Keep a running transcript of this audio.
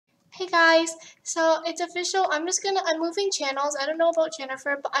guys, so it's official. I'm moving channels. I don't know about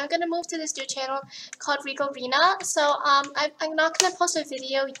Jennifer, but I'm gonna move to this new channel called Rico Rena. So I'm not gonna post a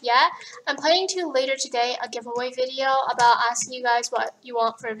video yet. I'm planning to later today a giveaway video about asking you guys what you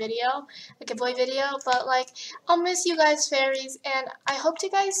want for a giveaway video. But like, I'll miss you guys, fairies, and I hope you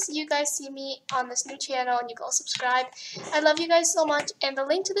guys see me on this new channel and you go subscribe. I love you guys so much, and the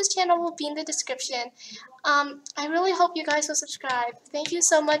link to this channel will be in the description. I really hope you guys will subscribe. Thank you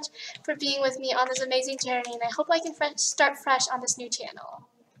so much for being with me on this amazing journey, and I hope I can start fresh on this new channel.